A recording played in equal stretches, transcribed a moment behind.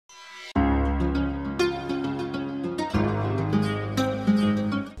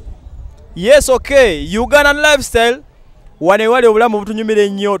Yes, okay. Ugandan lifestyle. Wane wale obulamu butunyumire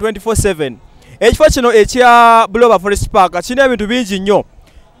nnyo 24/7. Ekifo kino ekya Buloba Forest Park kirina ebintu bingi nnyo.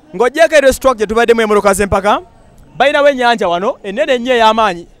 Ng'ojjako restaurant gye tubaddemu emmotoka z'empaka. Balinawo ennyanja wano ennene nnyo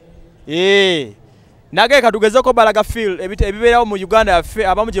ey'amaanyi. Nage katugezeko balaga feel ebibeerawo mu Uganda yaffe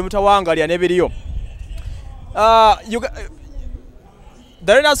abamu gye mutawangalya n'ebiriyo.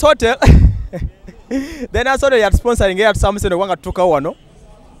 The Renaissance Hotel. The Renaissance Hotel yat sponsoring yatusamusene kubanga tutuukawo wano.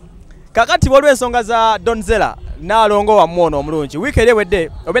 Kakati olw'ensonga za Don Zella n'alongo wammwe ono omulungi. Wiiki eri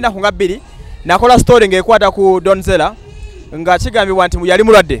ewedde oba ennaku nga bbiri nakola story ng'ekwata ku Don Zella nga kigambibwa nti yali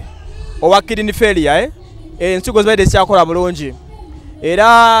mulwadde owa kidney failure ensigo zibaidde zikyakola bulungi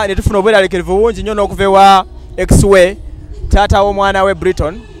era ne tufuna obweraliikirivu bungi nnyo n'okuva ewa X-Way taata w'omwana we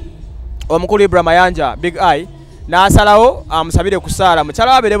Briton omukulu Ibrahim Mayanja Big Eye n'asalawo amusabire ku ssaala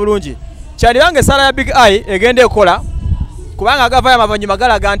mukyala wabeere bulungi kyandibanga essaala ya Big Eye egenda ekola kubanga agavayo amavannyuma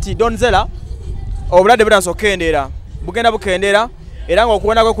galaga nti Don Zella obulwadde butandise okukendeera bugenda bukendeera era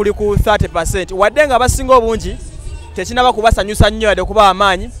ng'okuwona kwe kuli ku 30% wadde nga abasinga obungi tekinaba kubasanyusa nnyo yadde okuba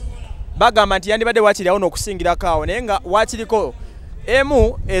amaanyi bagamba nti yandibadde waakiriawo n'okusingirako awo naye nga waakiriko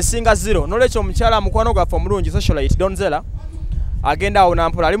emu esinga 0 n'olwekyo omukyala mukwano gwaffe omulungi socialite Don Zella agenda awo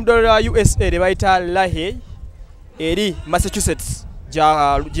nampola ali mu ddwaliro lya USA lye bayita Lahey eri Massachusetts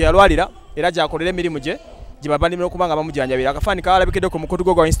gye yalwalira era gyakolera emirimu gye gye babandimira okuba nga bamujjanjabira akafaani kaalabikidde ku mukutu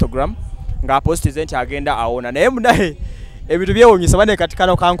gwa Instagram ng'apostize nti agenda awona naye munaye ebintu byewuunyisa bane kati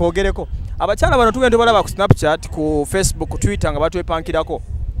kano kankogereko abakyala bano tugenda tubalaba ku Snapchat ku Facebook ku Twitter nga batwepankirako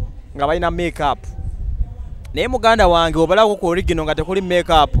nga balina make-up naye muganda wange obalako ku original nga tekuli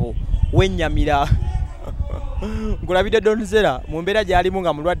make-up wennyamira nkulabidde Don Zella mu mbeera gy'alimu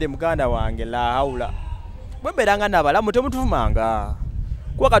nga mulwadde muganda wange la hawula bwe mbeeranga n'abalamu temutuvumanga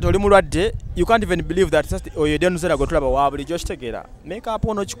kuba kati oli mulwadde you can't even believe that oyo Don Zella gwe tulaba wa bulijjo kitegeera make-up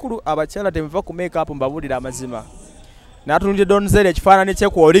ono kikulu abakyala temuva ku make-up mbabuulira amazima n'atunudde Don Zella ekifaananyi kye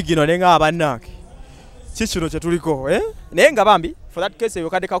ku original naye nga abannaake ki kino kye tuliko naye nga bambi for that case eyo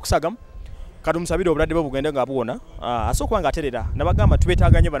kadde kakusagamu katumusabire obulwadde bwe bugende nga buwona asookuba nga aterera nabagamba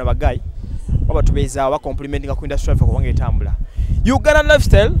tubeetaaganye bano bagayi waba tubeezaawo bacomplimentinga ku industry yaffe kubanga etambula Ugandan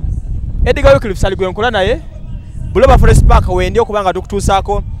lifestyle Edgar Wycliffe Sali gwe nkola naye Buloba Forest Park wendi okuba nga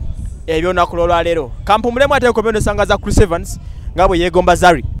tukutuusaako eby'olunaku lw'olwaleero kampumulemu ate ku by'ensanga za Chris Evans nga bwe yeegomba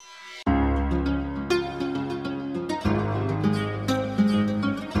Zari